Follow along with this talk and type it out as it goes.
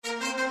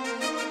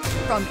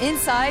from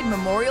inside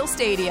Memorial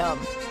Stadium.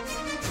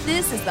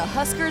 This is the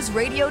Huskers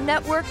Radio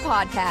Network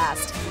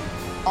podcast.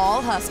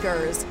 All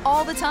Huskers,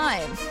 all the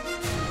time.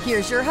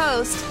 Here's your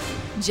host,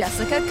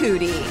 Jessica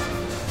Cootie.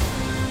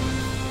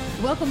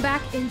 Welcome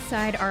back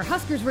inside our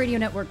Huskers Radio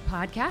Network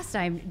podcast.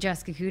 I'm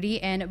Jessica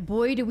Cootie, and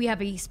boy, do we have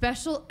a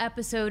special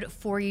episode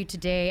for you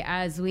today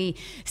as we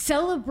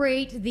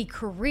celebrate the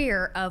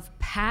career of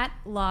Pat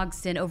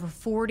Logsdon, over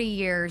 40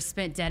 years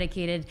spent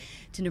dedicated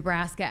to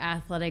Nebraska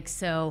athletics.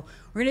 So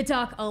we're going to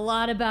talk a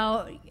lot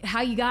about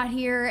how you got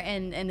here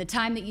and the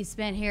time that you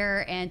spent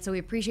here, and so we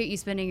appreciate you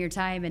spending your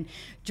time. And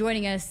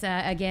joining us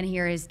again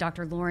here is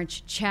Dr.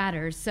 Lawrence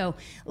Chatters. So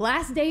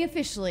last day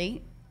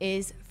officially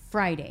is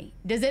Friday.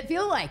 Does it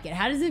feel like it?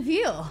 How does it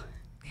feel?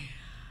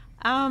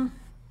 I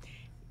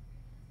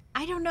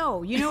don't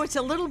know. You know, it's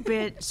a little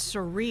bit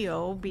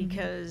surreal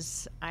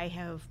because I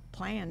have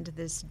planned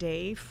this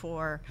day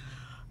for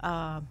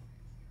a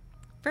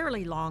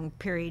fairly long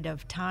period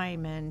of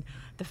time, and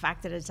the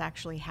fact that it's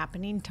actually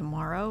happening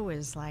tomorrow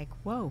is like,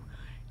 whoa,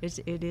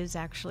 it is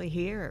actually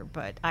here.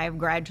 But I have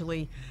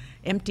gradually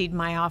emptied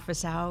my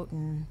office out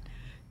and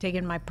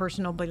taken my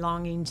personal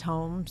belongings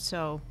home.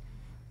 So,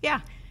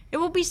 yeah. It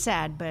will be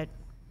sad, but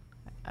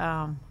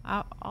I'm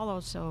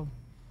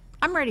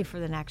ready for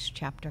the next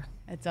chapter.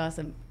 That's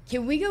awesome.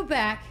 Can we go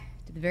back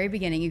to the very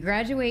beginning? You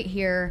graduate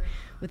here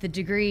with a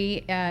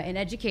degree in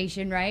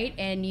education, right?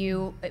 And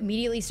you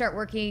immediately start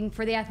working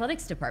for the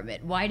athletics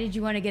department. Why did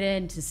you want to get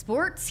into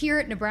sports here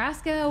at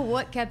Nebraska?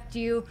 What kept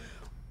you,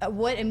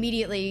 what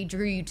immediately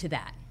drew you to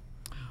that?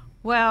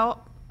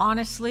 Well,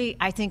 honestly,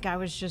 I think I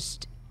was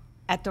just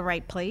at the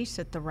right place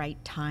at the right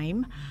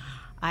time.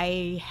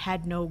 I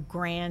had no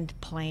grand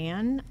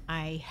plan.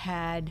 I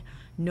had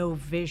no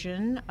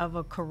vision of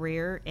a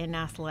career in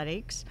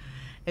athletics.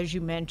 As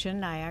you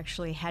mentioned, I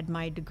actually had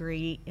my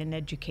degree in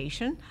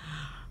education.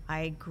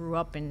 I grew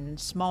up in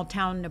small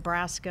town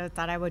Nebraska,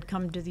 thought I would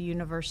come to the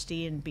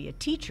university and be a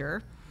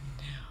teacher.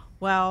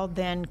 Well,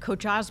 then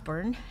Coach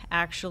Osborne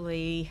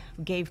actually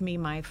gave me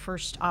my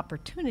first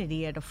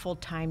opportunity at a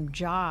full-time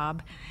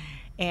job,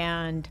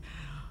 and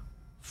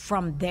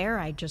from there,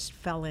 I just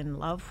fell in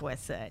love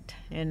with it.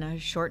 In a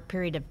short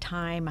period of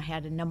time, I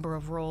had a number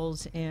of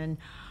roles in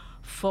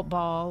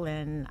football,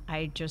 and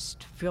I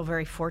just feel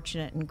very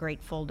fortunate and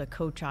grateful to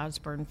Coach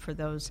Osborne for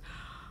those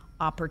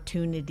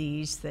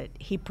opportunities that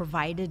he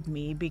provided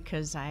me,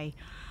 because I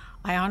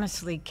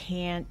honestly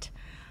can't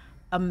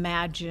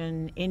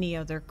imagine any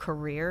other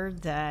career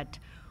that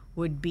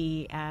would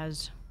be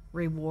as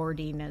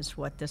rewarding as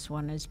what this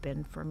one has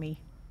been for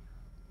me.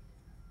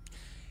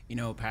 You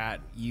know,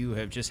 Pat, you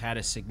have just had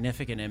a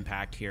significant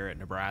impact here at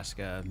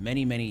Nebraska,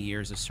 many, many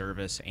years of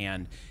service,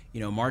 and, you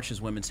know, March is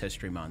Women's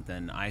History Month,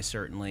 and I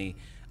certainly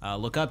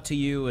look up to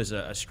you as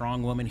a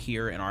strong woman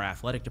here in our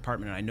athletic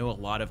department, and I know a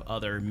lot of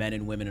other men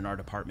and women in our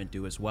department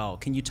do as well.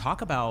 Can you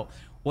talk about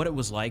what it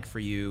was like for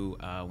you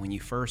when you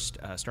first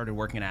started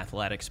working in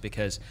athletics?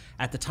 Because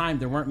at the time,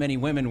 there weren't many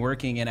women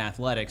working in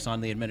athletics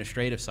on the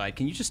administrative side.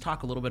 Can you just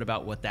talk a little bit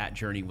about what that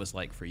journey was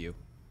like for you?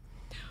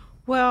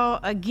 Well,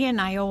 again,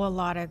 I owe a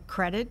lot of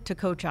credit to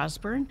Coach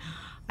Osborne.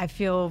 I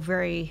feel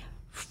very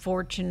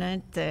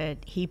fortunate that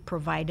he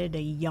provided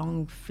a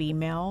young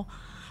female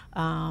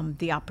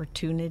the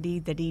opportunity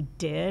that he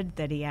did,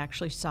 that he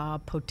actually saw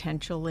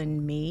potential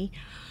in me.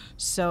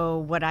 So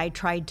what I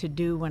tried to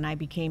do when I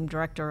became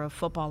director of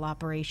football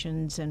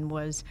operations and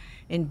was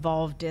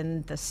involved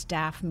in the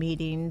staff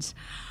meetings,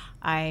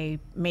 I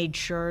made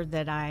sure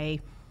that I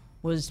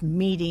was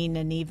meeting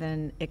and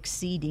even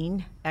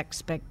exceeding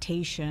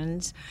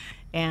expectations.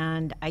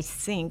 And I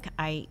think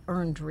I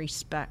earned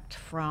respect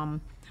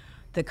from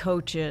the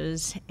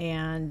coaches,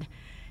 and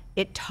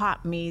it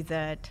taught me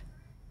that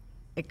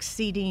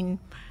exceeding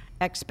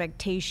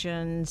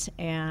expectations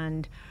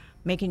and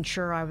making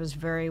sure I was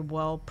very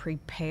well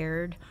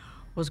prepared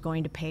was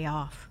going to pay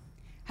off.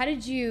 How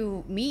did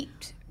you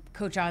meet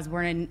Coach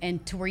Osborne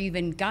and to where you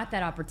even got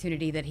that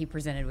opportunity that he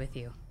presented with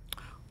you?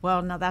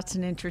 Well, now that's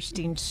an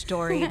interesting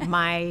story.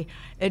 My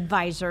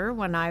advisor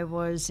when I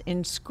was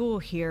in school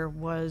here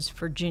was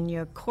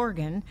Virginia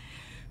Corrigan,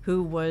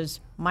 who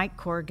was Mike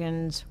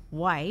Corrigan's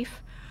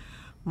wife.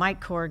 Mike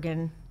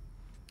Corrigan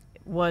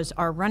was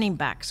our running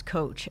backs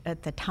coach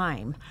at the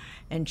time,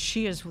 and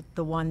she is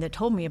the one that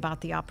told me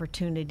about the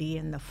opportunity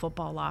in the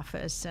football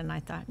office, and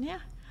I thought, yeah,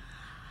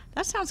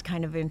 that sounds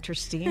kind of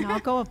interesting. I'll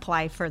go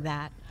apply for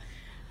that.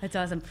 That's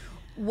awesome.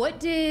 What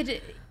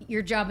did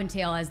your job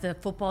entail as the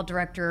football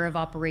director of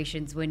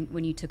operations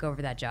when you took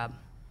over that job?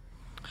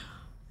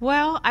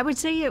 Well, I would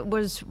say it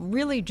was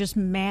really just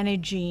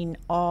managing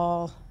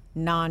all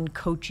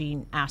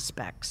non-coaching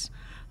aspects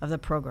of the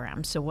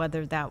program. So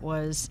whether that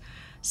was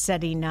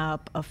setting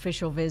up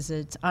official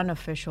visits,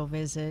 unofficial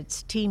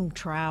visits, team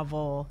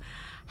travel,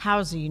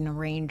 housing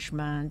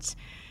arrangements,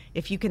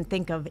 if you can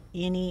think of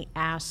any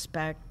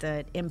aspect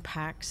that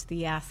impacts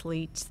the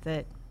athletes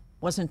that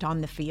wasn't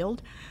on the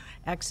field,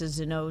 X's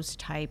and O's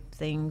type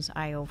things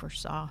I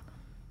oversaw.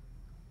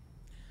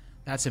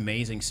 That's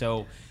amazing.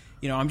 So,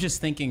 you know, I'm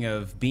just thinking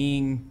of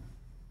being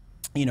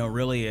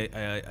really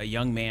a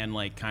young man,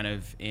 like kind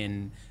of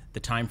in the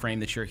time frame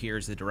that you're here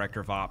as the director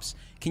of ops.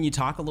 Can you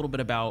talk a little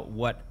bit about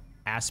what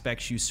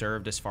aspects you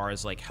served as far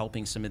as like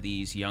helping some of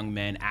these young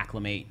men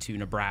acclimate to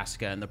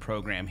Nebraska and the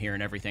program here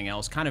and everything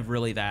else, kind of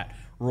really that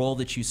role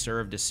that you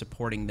served as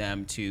supporting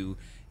them to,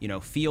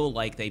 feel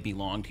like they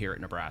belonged here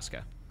at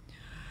Nebraska?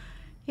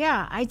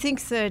 Yeah, I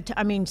think that,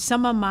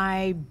 some of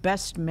my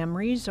best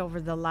memories over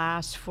the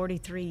last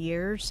 43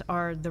 years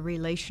are the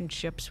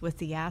relationships with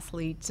the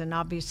athletes. And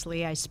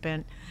obviously I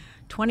spent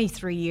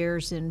 23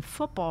 years in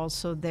football,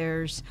 so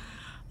there's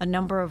a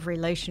number of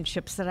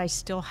relationships that I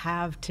still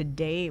have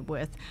today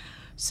with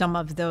some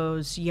of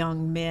those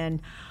young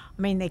men.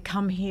 They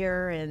come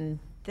here and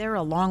they're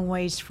a long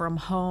ways from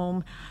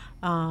home.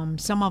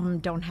 Some of them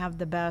don't have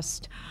the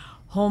best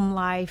home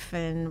life,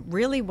 and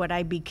really what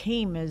I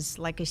became is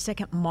like a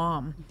second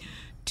mom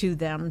to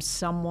them,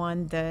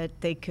 someone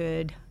that they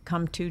could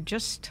come to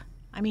just,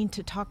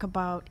 to talk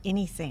about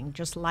anything,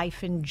 just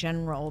life in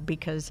general,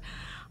 because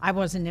I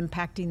wasn't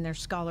impacting their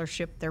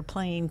scholarship, their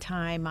playing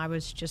time. I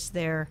was just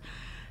there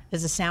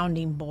as a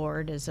sounding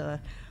board, as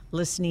a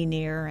listening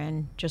ear,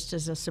 and just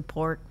as a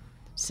support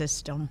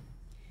system.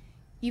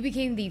 You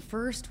became the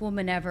first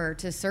woman ever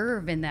to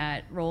serve in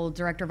that role,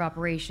 director of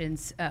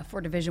operations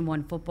for Division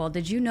I football.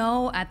 Did you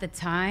know at the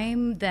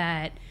time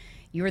that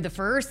you were the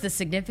first, the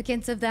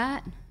significance of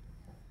that?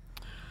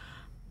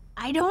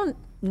 I don't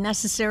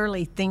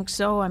necessarily think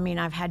so.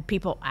 I've had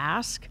people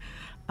ask,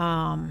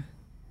 wow,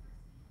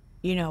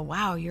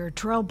 you're a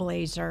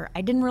trailblazer.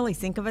 I didn't really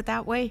think of it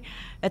that way.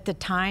 At the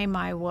time,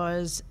 I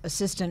was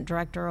assistant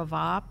director of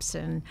ops,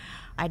 and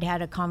I'd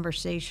had a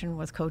conversation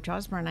with Coach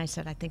Osborne. I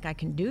said, I think I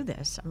can do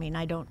this.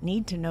 I don't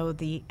need to know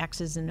the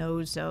X's and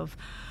O's of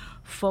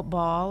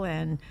football.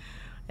 And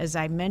as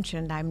I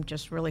mentioned, I'm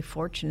just really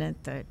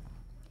fortunate that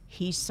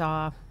he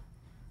saw,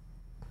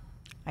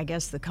 I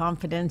guess, the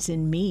confidence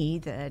in me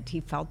that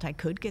he felt I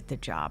could get the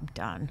job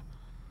done.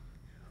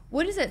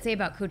 What does that say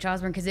about Coach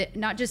Osborne? Because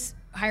not just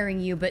hiring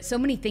you, but so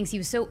many things. He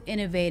was so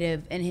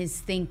innovative in his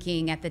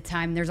thinking at the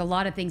time. There's a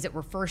lot of things that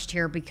were first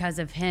here because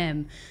of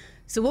him.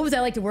 So what was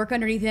that like to work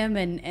underneath him,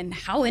 and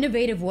how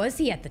innovative was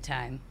he at the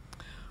time?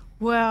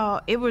 Well,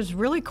 it was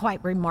really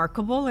quite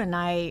remarkable, and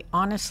I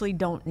honestly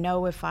don't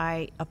know if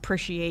I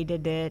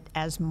appreciated it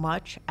as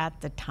much at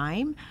the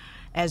time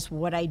as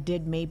what I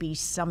did maybe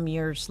some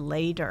years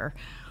later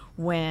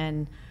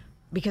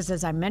because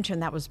as I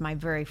mentioned, that was my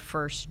very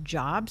first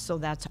job, so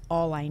that's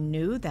all I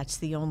knew. That's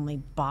the only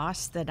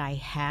boss that I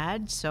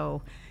had.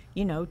 So,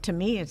 to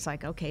me, it's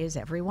like, okay, is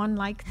everyone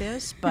like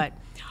this? But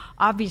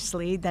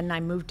obviously, then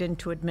I moved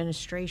into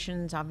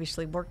administrations,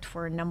 obviously worked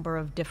for a number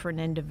of different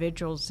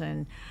individuals,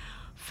 and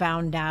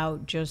found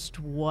out just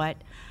what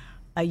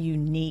a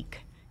unique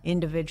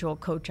individual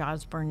Coach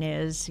Osborne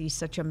is. He's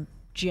such a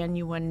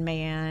genuine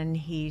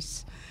man.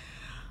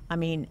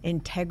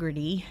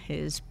 Integrity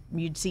is,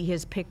 you'd see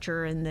his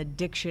picture in the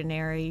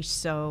dictionary.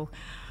 So,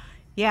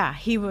 yeah,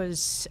 he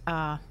was,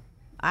 I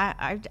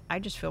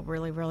just feel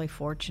really, really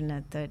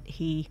fortunate that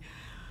he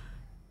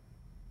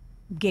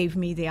gave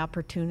me the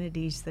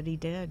opportunities that he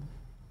did.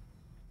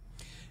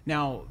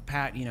 Now,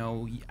 Pat,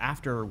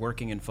 after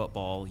working in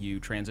football, you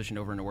transitioned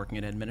over into working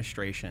in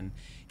administration.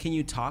 Can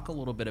you talk a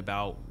little bit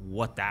about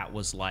what that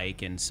was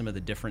like and some of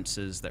the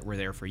differences that were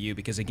there for you?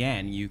 Because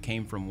again, you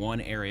came from one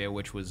area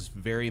which was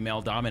very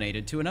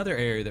male-dominated to another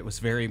area that was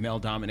very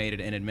male-dominated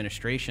in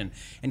administration.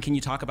 And can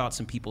you talk about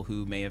some people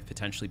who may have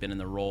potentially been in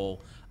the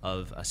role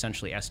of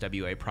essentially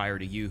SWA prior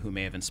to you, who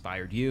may have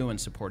inspired you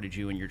and supported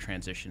you in your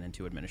transition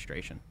into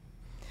administration?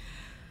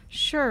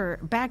 Sure.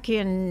 Back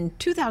in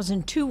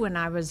 2002, when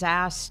I was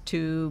asked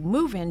to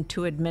move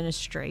into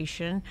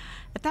administration,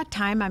 at that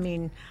time,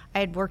 I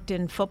had worked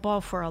in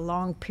football for a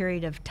long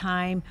period of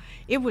time.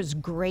 It was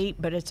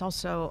great, but it's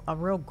also a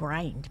real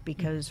grind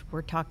because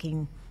we're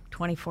talking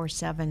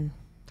 24/7,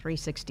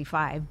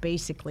 365,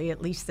 basically,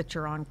 at least that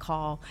you're on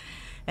call.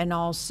 And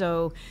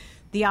also,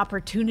 the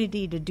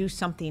opportunity to do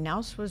something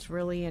else was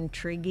really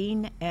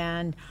intriguing.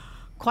 And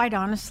quite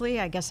honestly,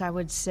 I guess I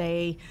would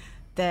say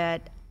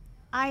that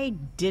I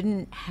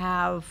didn't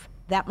have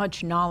that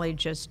much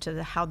knowledge as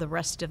to how the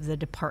rest of the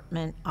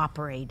department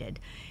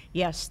operated.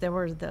 Yes, there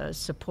were the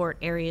support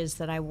areas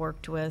that I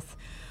worked with,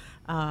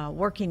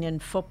 working in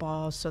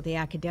football, so the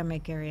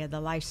academic area, the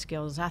life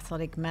skills,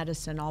 athletic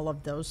medicine, all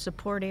of those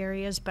support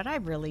areas, but I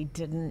really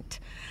didn't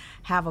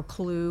have a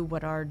clue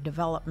what our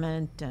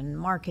development and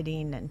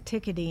marketing and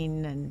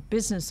ticketing and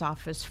business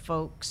office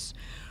folks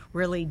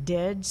really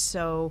did.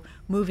 So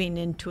moving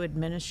into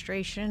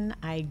administration,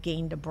 I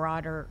gained a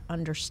broader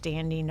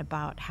understanding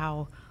about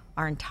how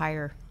our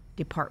entire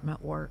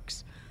department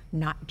works,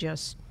 not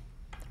just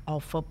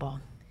all football.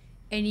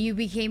 And you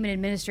became an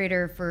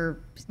administrator for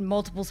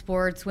multiple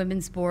sports,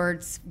 women's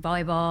sports,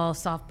 volleyball,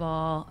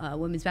 softball,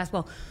 women's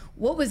basketball.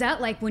 What was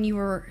that like when you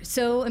were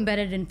so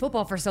embedded in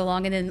football for so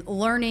long and then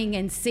learning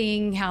and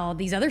seeing how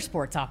these other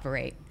sports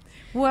operate?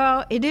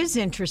 Well, it is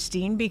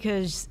interesting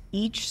because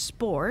each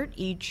sport,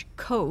 each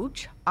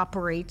coach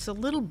operates a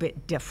little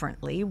bit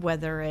differently,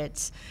 whether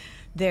it's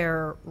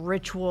their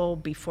ritual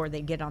before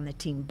they get on the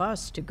team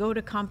bus to go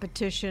to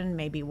competition,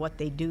 maybe what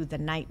they do the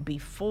night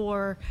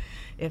before,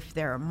 if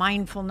there are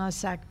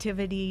mindfulness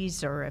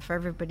activities, or if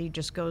everybody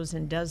just goes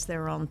and does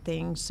their own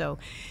thing. So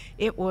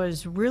it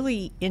was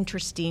really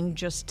interesting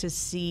just to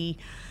see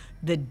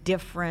the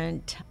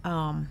different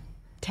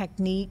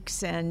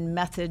techniques and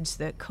methods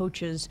that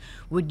coaches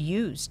would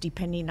use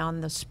depending on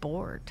the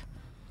sport.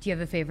 Do you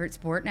have a favorite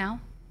sport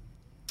now?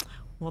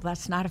 Well,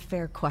 that's not a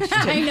fair question.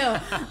 I know.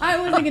 I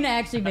wasn't going to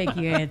actually make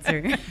you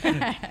answer.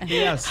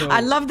 Yeah, so I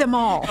love them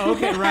all.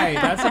 okay, right.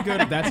 That's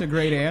a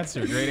great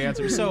answer. Great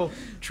answer. So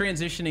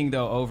transitioning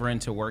though over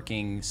into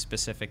working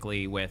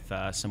specifically with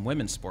some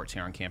women's sports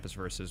here on campus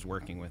versus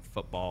working with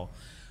football,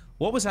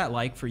 what was that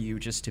like for you,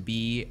 just to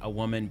be a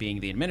woman being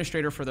the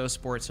administrator for those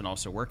sports and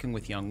also working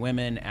with young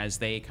women as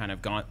they kind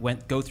of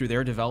go through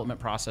their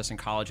development process in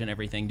college and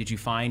everything? Did you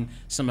find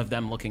some of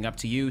them looking up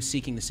to you,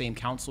 seeking the same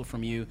counsel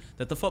from you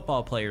that the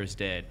football players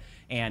did,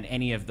 and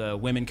any of the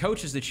women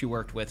coaches that you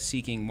worked with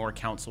seeking more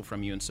counsel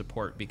from you and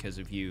support because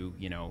of you,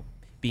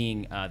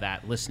 being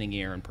that listening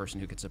ear and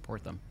person who could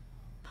support them?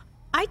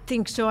 I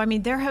think so. I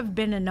mean, there have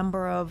been a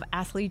number of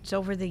athletes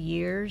over the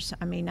years.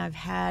 I mean, I've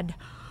had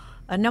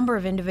a number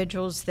of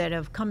individuals that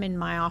have come in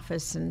my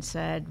office and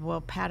said, well,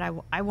 Pat,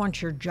 I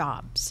want your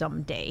job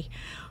someday.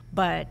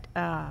 But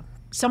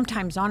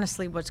sometimes,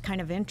 honestly, what's kind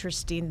of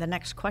interesting, the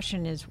next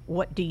question is,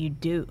 what do you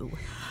do?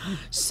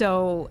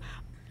 So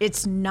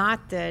it's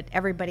not that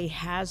everybody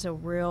has a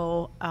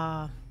real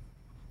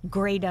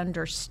great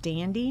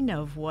understanding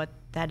of what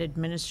that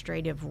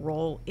administrative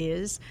role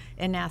is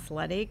in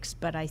athletics,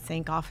 but I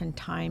think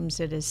oftentimes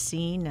it is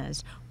seen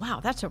as, wow,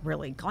 that's a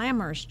really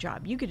glamorous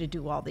job. You get to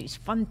do all these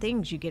fun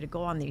things. You get to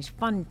go on these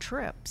fun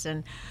trips.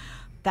 And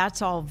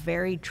that's all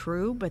very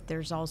true, but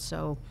there's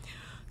also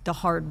the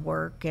hard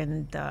work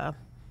and the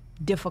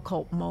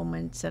difficult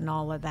moments and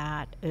all of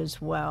that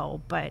as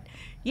well. But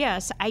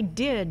yes, I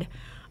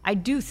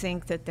do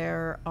think that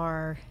there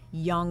are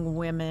young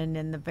women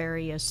in the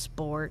various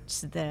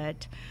sports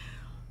that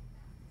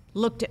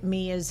looked at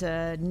me as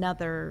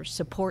another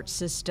support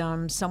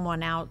system,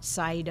 someone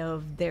outside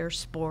of their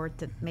sport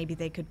that maybe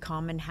they could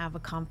come and have a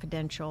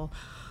confidential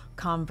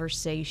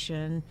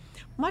conversation,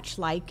 much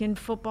like in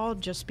football,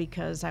 just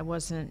because I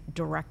wasn't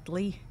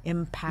directly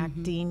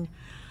impacting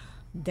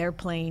their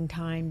playing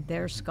time,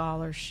 their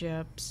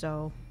scholarship.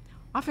 So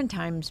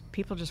oftentimes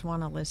people just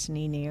want a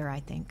listening ear, I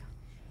think.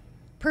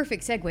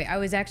 Perfect segue. I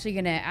was actually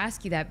going to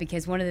ask you that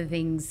because one of the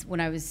things when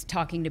I was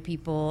talking to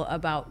people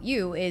about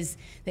you is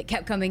that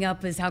kept coming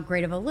up is how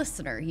great of a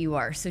listener you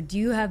are. So do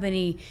you have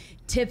any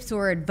tips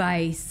or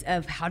advice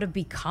of how to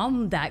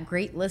become that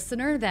great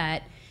listener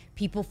that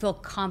people feel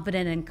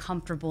confident and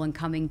comfortable in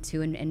coming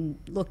to and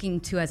looking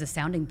to as a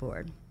sounding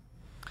board?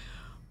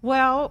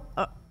 Well,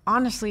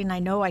 honestly, and I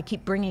know I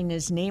keep bringing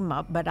his name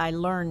up, but I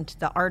learned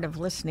the art of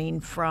listening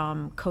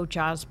from Coach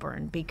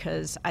Osborne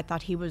because I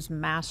thought he was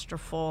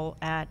masterful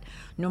at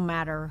no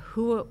matter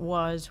who it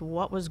was,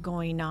 what was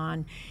going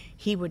on,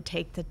 he would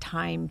take the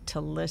time to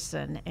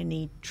listen, and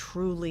he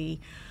truly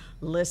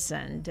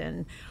listened.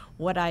 And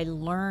what I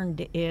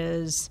learned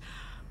is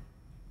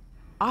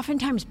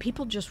oftentimes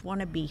people just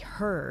want to be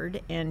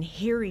heard, and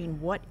hearing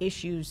what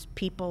issues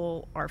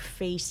people are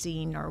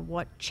facing or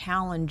what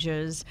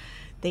challenges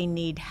they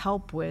need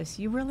help with,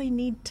 you really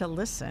need to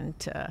listen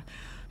to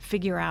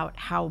figure out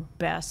how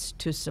best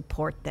to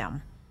support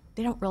them.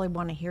 They don't really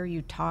want to hear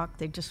you talk,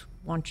 they just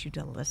want you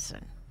to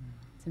listen.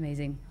 It's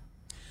amazing.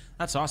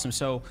 That's awesome.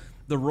 So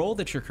the role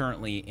that you're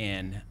currently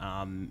in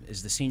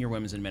is the Senior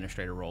Women's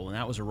Administrator role, and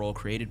that was a role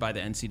created by the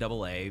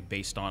NCAA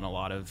based on a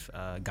lot of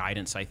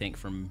guidance, I think,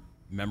 from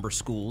member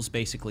schools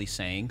basically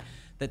saying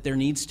that there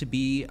needs to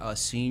be a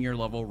senior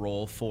level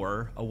role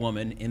for a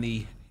woman in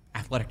the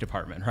athletic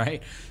department,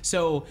 right?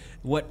 So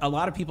what a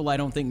lot of people I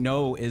don't think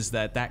know is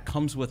that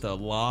comes with a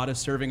lot of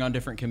serving on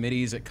different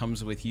committees. It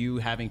comes with you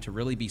having to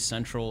really be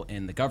central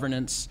in the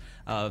governance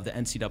of the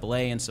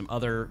NCAA and some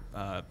other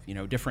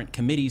different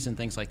committees and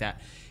things like that.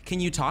 Can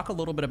you talk a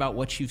little bit about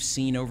what you've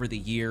seen over the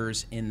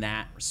years in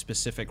that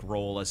specific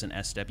role as an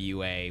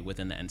SWA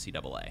within the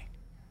NCAA?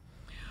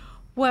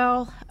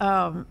 Well,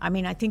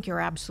 I think you're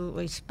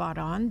absolutely spot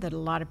on that a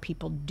lot of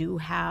people do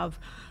have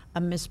a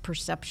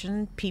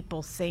misperception.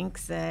 People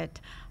think that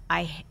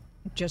I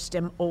just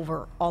am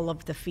over all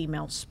of the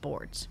female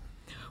sports.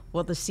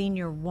 Well, the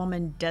senior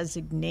woman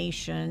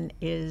designation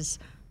is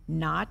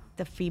not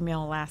the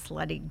female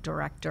athletic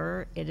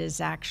director. It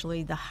is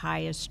actually the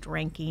highest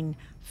ranking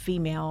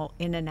female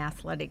in an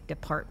athletic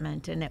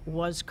department, and it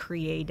was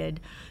created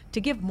to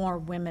give more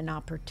women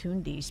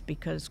opportunities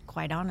because,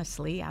 quite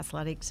honestly,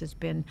 athletics has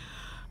been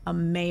a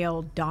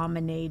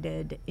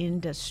male-dominated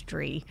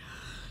industry.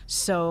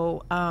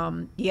 So,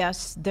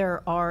 yes,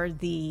 there are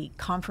the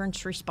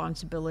conference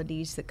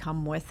responsibilities that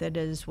come with it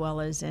as well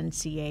as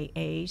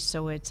NCAA.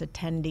 So it's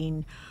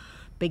attending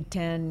Big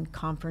Ten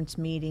conference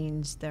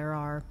meetings.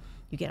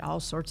 You get all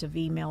sorts of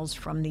emails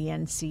from the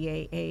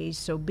NCAA.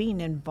 So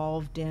being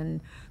involved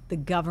in the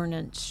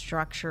governance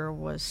structure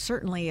was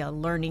certainly a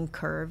learning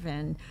curve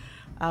and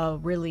a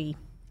really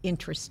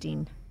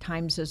interesting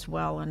times as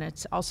well, and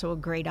it's also a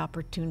great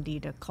opportunity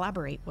to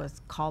collaborate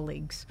with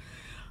colleagues.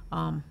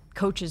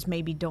 Coaches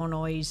maybe don't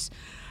always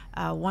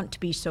want to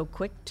be so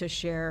quick to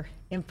share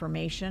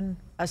information.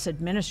 Us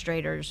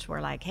administrators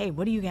were like, hey,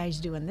 what do you guys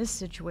do in this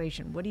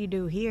situation? What do you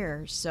do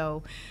here?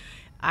 So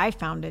I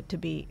found it to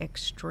be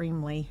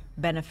extremely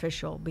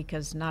beneficial,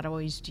 because not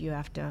always do you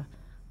have to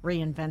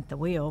reinvent the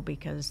wheel,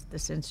 because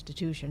this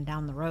institution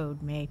down the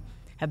road may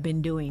have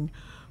been doing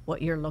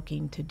what you're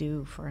looking to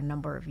do for a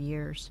number of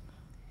years.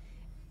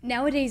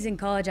 Nowadays in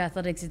college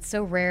athletics, it's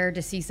so rare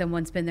to see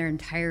someone spend their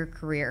entire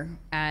career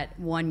at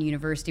one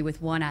university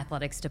with one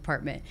athletics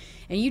department.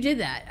 And you did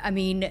that. I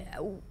mean,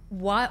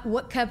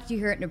 what kept you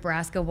here at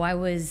Nebraska? Why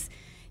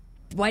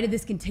did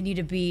this continue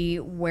to be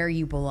where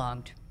you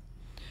belonged?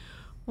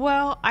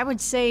 Well, I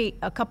would say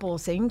a couple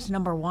of things.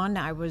 Number one,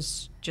 I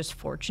was just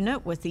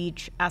fortunate with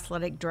each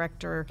athletic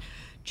director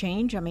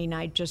change. I mean,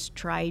 I just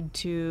tried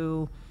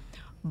to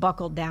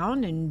buckle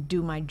down and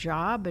do my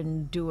job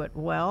and do it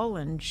well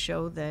and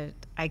show that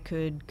I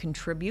could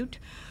contribute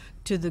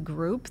to the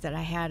group, that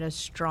I had a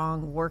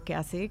strong work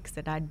ethic,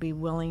 that I'd be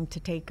willing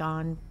to take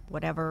on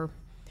whatever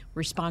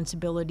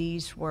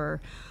responsibilities were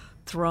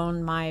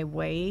thrown my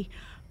way.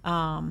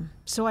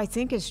 So I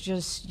think it's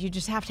just, you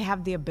just have to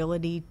have the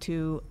ability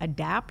to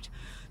adapt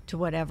to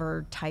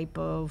whatever type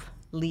of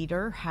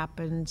leader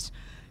happens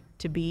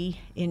to be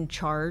in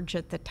charge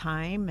at the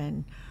time.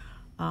 And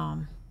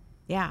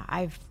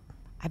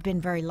I've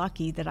been very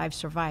lucky that I've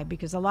survived,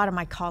 because a lot of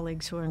my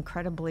colleagues who are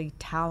incredibly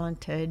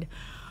talented,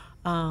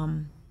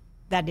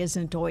 that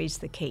isn't always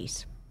the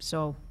case.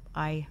 So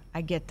I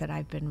get that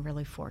I've been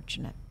really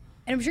fortunate.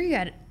 And I'm sure you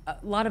had a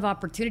lot of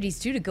opportunities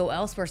too to go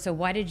elsewhere. So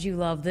why did you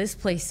love this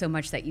place so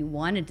much that you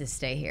wanted to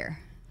stay here?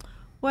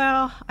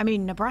 Well, I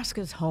mean,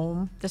 Nebraska's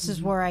home. This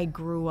is where I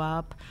grew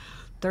up,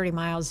 30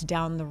 miles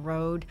down the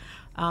road.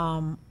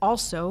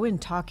 Also, in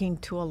talking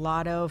to a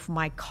lot of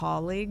my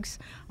colleagues,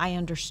 I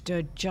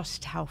understood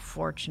just how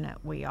fortunate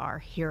we are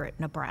here at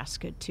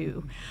Nebraska,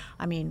 too.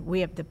 I mean, we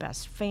have the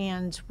best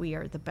fans. We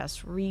are the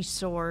best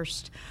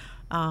resourced.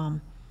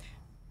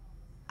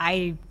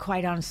 I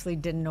quite honestly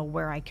didn't know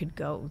where I could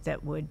go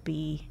that would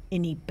be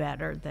any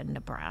better than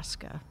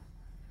Nebraska.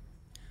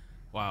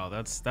 Wow,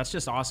 that's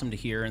just awesome to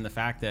hear. And the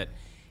fact that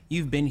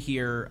you've been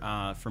here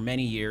for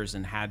many years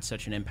and had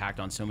such an impact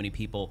on so many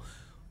people.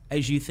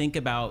 As you think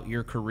about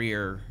your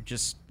career,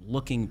 just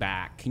looking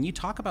back, can you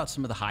talk about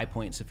some of the high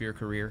points of your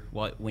career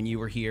when you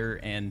were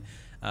here, and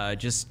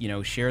just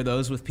share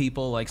those with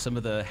people, like some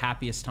of the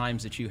happiest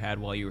times that you had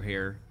while you were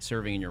here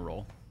serving in your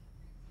role?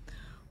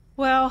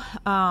 Well,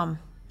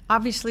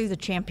 obviously the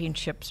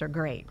championships are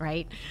great,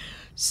 right?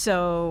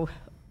 So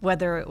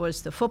whether it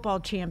was the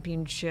football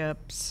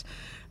championships,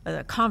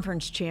 the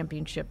conference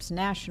championships,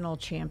 national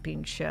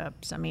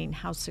championships, I mean,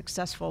 how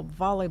successful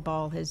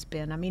volleyball has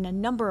been. I mean, a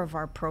number of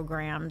our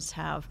programs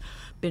have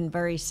been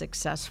very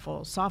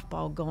successful.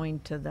 Softball going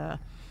to the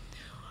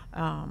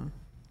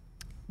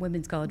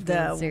Women's College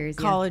World Series.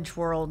 College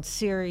World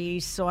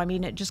Series. So, I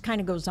mean, it just kind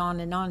of goes on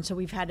and on. So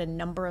we've had a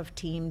number of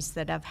teams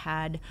that have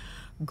had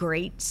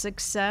great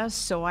success.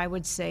 So I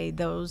would say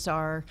those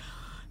are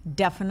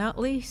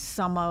definitely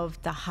some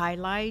of the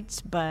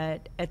highlights,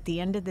 but at the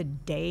end of the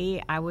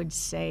day, I would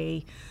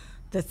say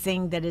the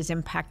thing that has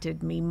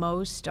impacted me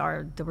most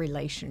are the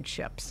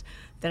relationships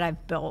that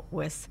I've built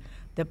with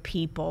the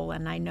people.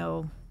 And I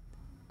know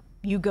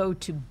you go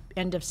to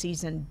end of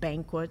season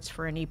banquets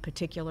for any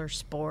particular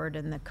sport,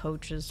 and the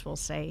coaches will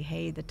say,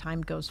 hey, the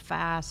time goes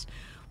fast.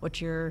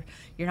 You're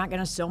not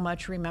going to so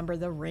much remember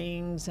the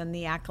rings and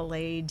the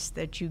accolades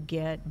that you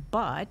get,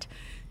 but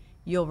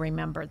you'll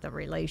remember the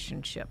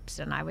relationships.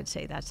 And I would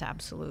say that's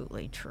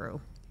absolutely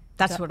true.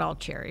 That's what I'll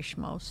cherish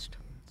most.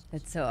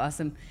 That's so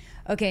awesome.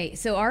 Okay,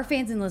 so our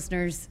fans and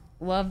listeners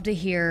love to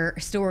hear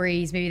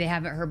stories maybe they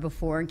haven't heard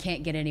before and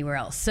can't get anywhere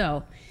else.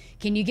 So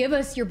can you give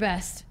us your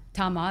best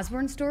Tom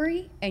Osborne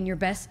story and your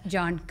best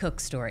John Cook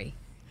story?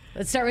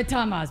 Let's start with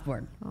Tom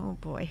Osborne. Oh,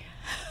 boy.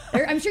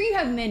 I'm sure you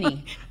have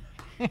many.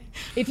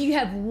 If you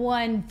have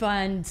one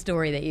fun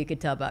story that you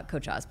could tell about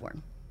Coach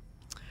Osborne.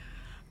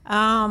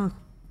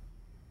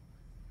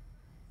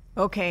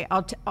 Okay,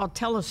 I'll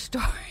tell a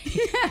story.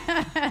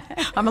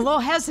 I'm a little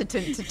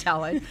hesitant to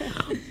tell it,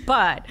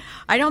 but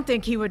I don't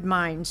think he would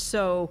mind.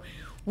 So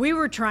we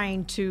were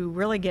trying to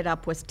really get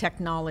up with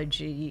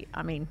technology.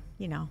 I mean,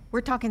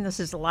 we're talking, this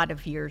is a lot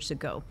of years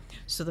ago.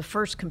 So the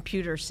first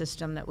computer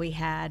system that we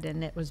had,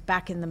 and it was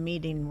back in the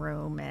meeting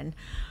room, and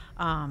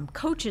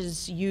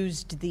coaches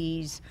used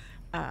these,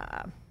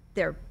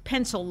 they're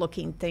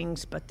pencil-looking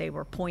things, but they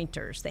were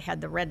pointers. They had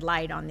the red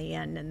light on the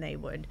end, and they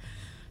would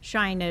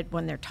shine it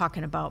when they're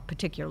talking about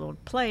particular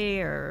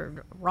play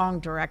or wrong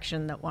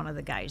direction that one of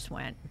the guys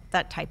went,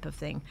 that type of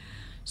thing.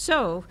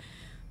 So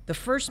the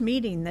first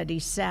meeting that he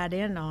sat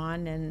in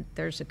on, and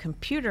there's a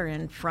computer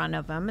in front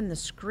of him, and the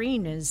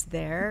screen is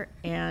there,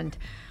 and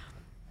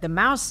the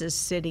mouse is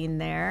sitting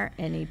there,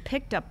 and he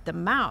picked up the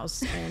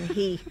mouse, and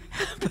he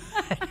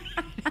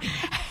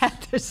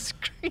at the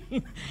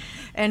screen.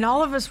 And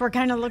all of us were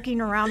kind of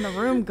looking around the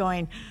room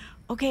going,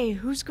 okay,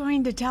 who's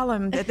going to tell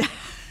him that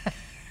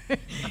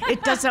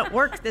it doesn't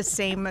work the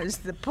same as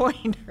the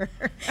pointer?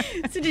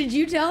 So did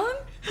you tell him?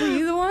 Were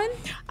you the one?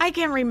 I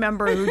can't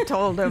remember who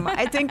told him.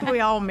 I think we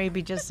all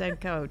maybe just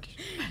said Coach.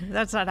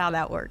 That's not how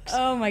that works.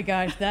 Oh my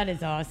gosh, that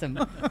is awesome.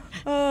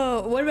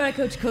 Oh, what about a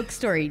Coach Cook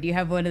story? Do you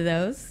have one of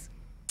those?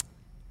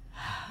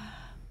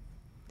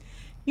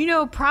 You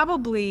know,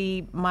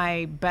 probably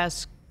my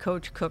best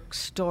Coach Cook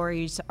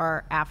stories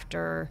are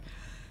after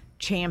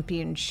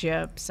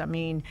championships. I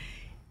mean,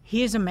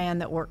 he is a man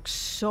that works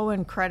so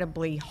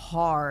incredibly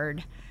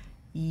hard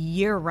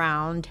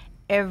year-round,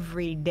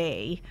 every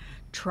day,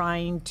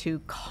 trying to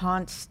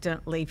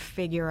constantly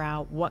figure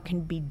out what can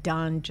be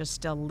done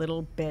just a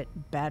little bit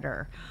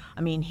better.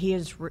 I mean, he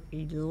is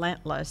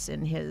relentless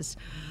in his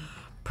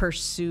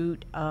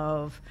pursuit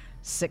of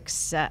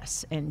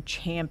success and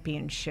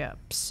championship.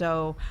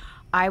 So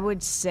I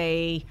would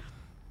say,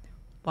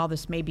 while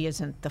this maybe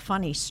isn't the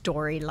funny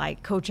story,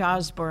 like Coach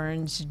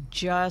Osborne's,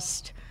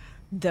 just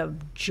the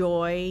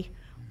joy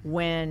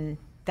when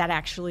that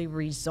actually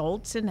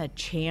results in a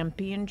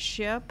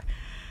championship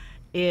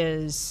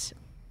is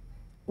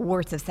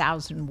worth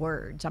 1,000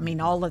 words. I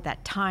mean, all of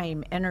that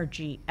time,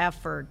 energy,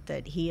 effort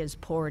that he has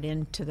poured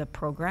into the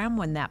program,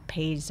 when that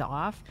pays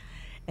off,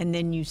 and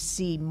then you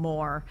see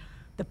more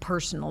the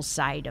personal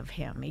side of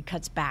him. He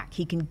cuts back.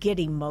 He can get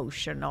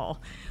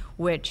emotional,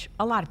 which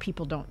a lot of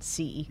people don't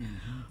see,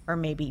 or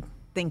maybe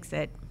think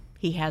that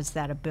he has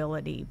that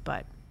ability,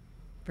 but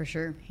For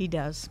sure. he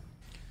does.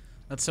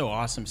 That's so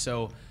awesome.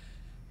 So,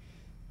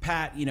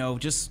 Pat, you know,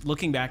 just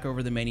looking back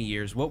over the many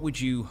years, what would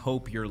you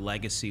hope your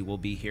legacy will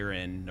be here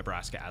in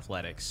Nebraska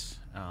athletics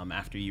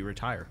after you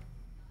retire?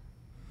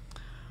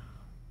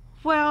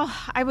 Well,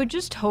 I would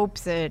just hope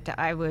that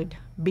I would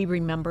be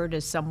remembered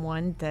as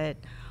someone that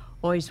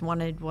always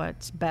wanted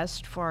what's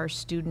best for our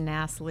student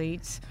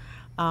athletes.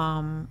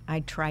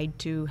 I tried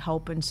to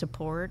help and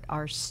support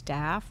our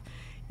staff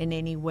in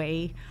any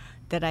way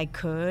that I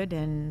could,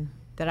 and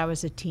that I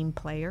was a team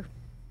player.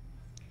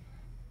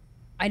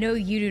 I know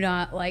you do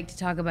not like to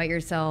talk about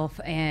yourself,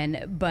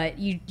 but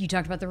you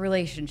talked about the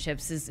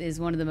relationships is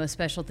one of the most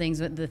special things,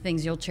 the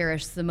things you'll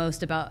cherish the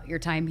most about your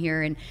time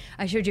here. And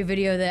I showed you a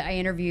video that I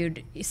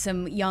interviewed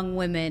some young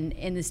women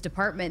in this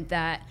department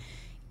that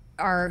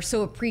are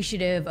so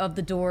appreciative of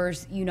the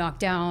doors you knock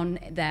down,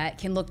 that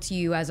can look to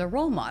you as a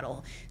role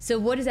model. So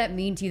what does that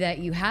mean to you that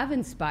you have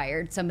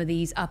inspired some of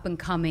these up and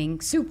coming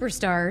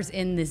superstars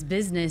in this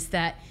business,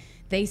 that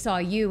they saw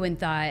you and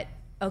thought,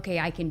 okay,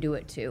 I can do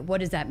it too? What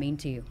does that mean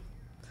to you?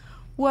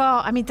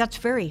 Well, I mean, that's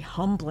very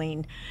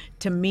humbling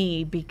to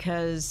me,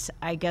 because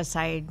I guess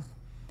I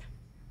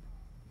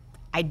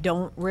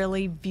don't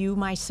really view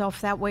myself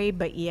that way,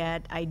 but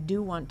yet I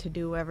do want to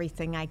do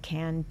everything I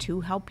can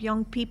to help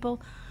young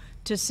people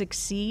to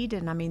succeed.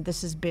 And I mean,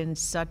 this has been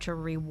such a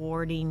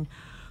rewarding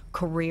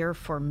career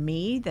for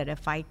me, that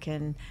if I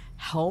can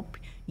help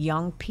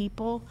young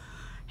people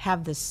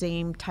have the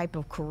same type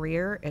of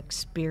career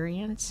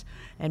experience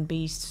and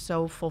be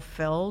so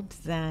fulfilled,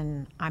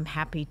 then I'm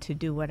happy to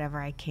do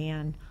whatever I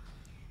can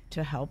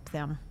to help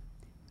them.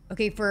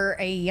 Okay, for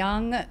a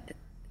young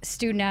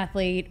student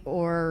athlete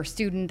or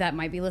student that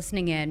might be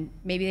listening in,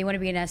 maybe they want to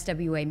be an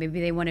SWA,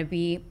 maybe they want to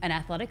be an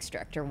athletics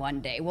director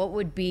one day, what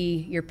would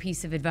be your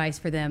piece of advice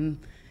for them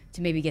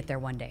to maybe get there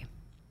one day?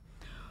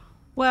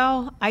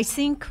 Well, I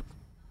think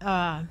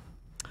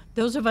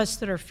those of us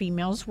that are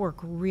females work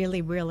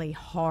really, really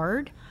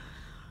hard.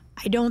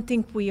 I don't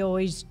think we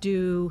always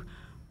do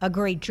a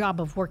great job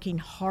of working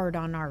hard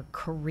on our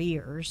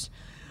careers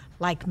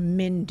like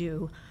men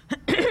do.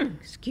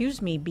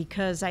 Excuse me,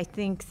 because I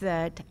think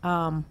that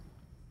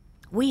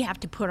we have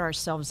to put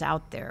ourselves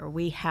out there.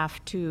 We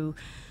have to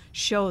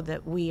show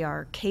that we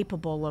are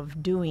capable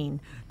of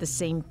doing the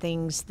same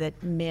things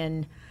that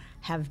men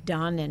have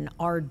done and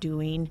are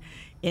doing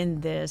in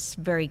this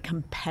very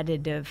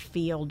competitive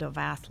field of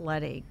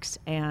athletics.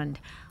 And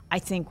I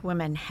think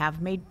women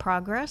have made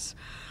progress.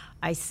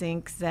 I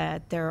think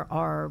that there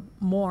are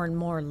more and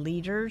more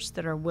leaders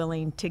that are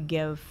willing to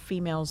give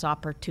females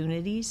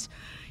opportunities.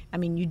 I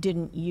mean, you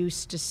didn't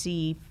used to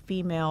see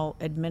female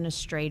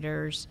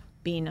administrators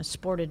being a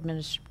sport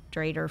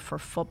administrator for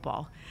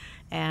football.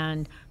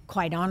 And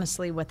quite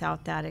honestly,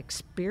 without that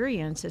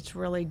experience, it's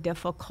really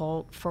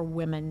difficult for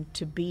women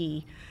to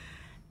be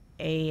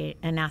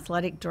an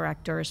athletic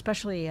director,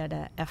 especially at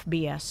a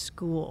FBS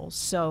school.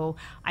 So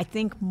I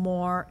think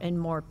more and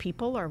more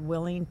people are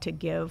willing to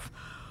give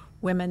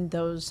women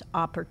those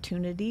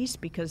opportunities,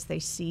 because they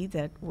see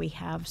that we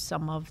have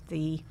some of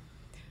the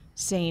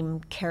same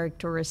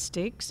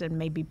characteristics and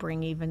maybe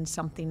bring even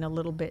something a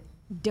little bit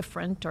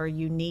different or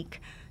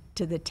unique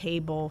to the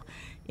table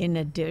in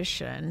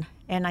addition.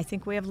 And I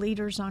think we have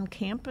leaders on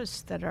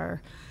campus that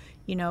are,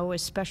 you know,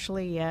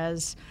 especially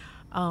as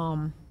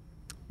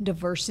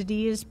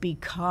diversity has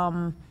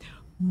become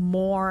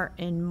more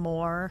and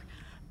more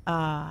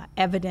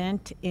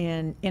evident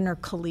in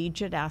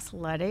intercollegiate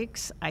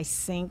athletics. I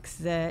think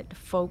that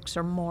folks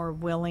are more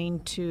willing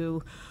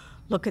to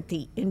look at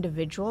the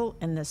individual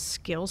and the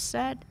skill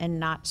set and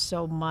not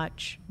so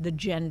much the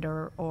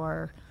gender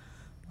or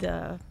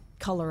the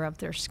color of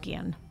their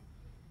skin.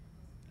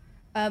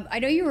 I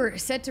know you were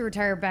set to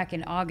retire back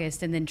in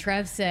August, and then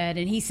Trev said,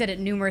 and he said it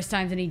numerous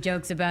times and he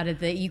jokes about it,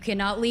 that you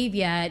cannot leave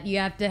yet. You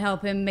have to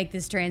help him make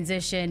this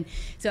transition.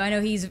 So I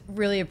know he's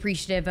really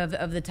appreciative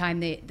of the time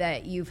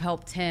that you've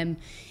helped him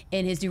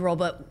in his new role.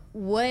 But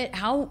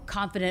how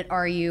confident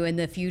are you in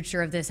the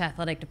future of this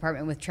athletic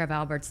department with Trev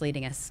Alberts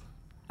leading us?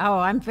 Oh,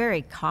 I'm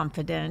very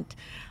confident.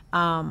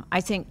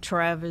 I think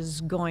Trev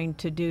is going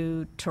to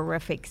do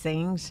terrific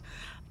things.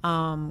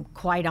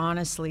 Quite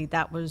honestly,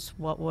 that was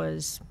what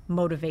was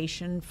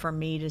motivation for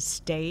me to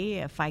stay,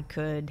 if I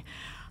could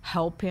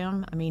help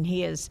him. I mean,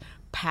 he is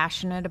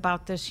passionate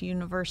about this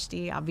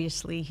university.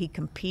 Obviously, he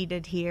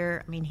competed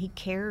here. I mean, he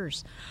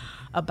cares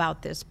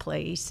about this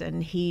place,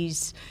 and he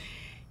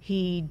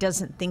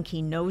doesn't think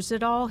he knows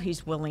it all.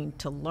 He's willing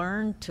to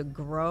learn, to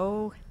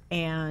grow,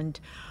 and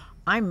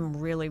I'm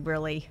really,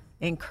 really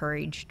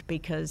encouraged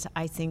because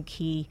I think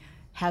he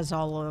has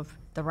all of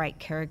the right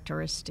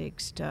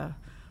characteristics to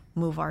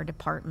move our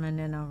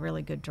department in a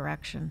really good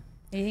direction.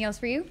 Anything else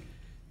for you?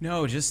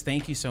 No, just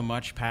thank you so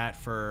much, Pat,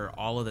 for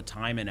all of the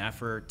time and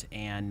effort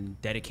and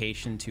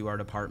dedication to our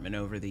department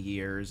over the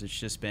years.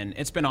 It's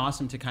been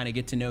awesome to kind of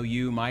get to know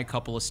you, my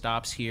couple of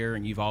stops here,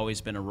 and you've always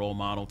been a role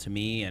model to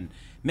me and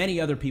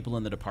many other people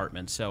in the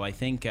department. So I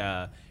think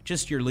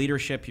just your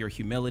leadership, your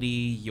humility,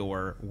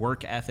 your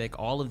work ethic,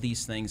 all of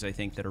these things I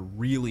think that are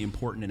really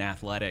important in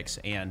athletics,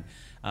 and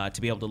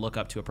to be able to look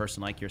up to a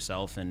person like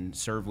yourself and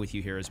serve with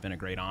you here has been a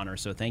great honor.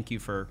 So thank you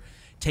for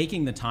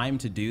taking the time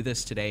to do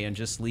this today and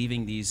just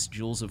leaving these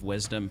jewels of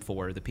wisdom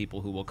for the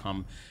people who will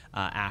come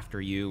after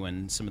you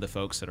and some of the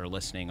folks that are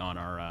listening on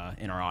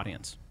in our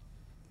audience.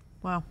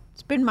 Well,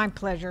 it's been my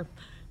pleasure.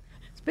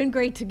 It's been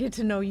great to get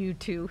to know you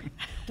too.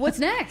 What's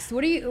next?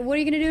 What are you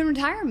going to do in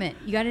retirement?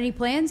 You got any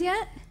plans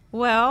yet?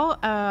 Well,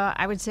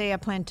 I would say I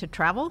plan to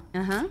travel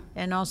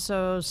and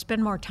also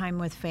spend more time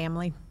with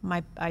family.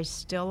 I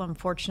still am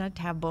fortunate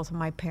to have both of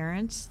my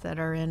parents that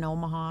are in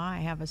Omaha. I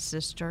have a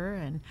sister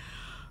and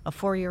a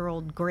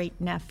 4-year-old great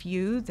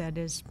nephew that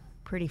is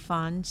pretty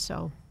fun.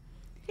 So,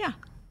 yeah.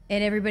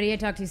 And everybody I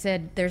talked to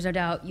said there's no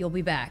doubt you'll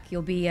be back.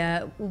 We'll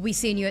be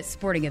seeing you at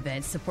sporting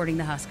events supporting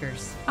the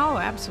Huskers. Oh,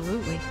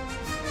 absolutely.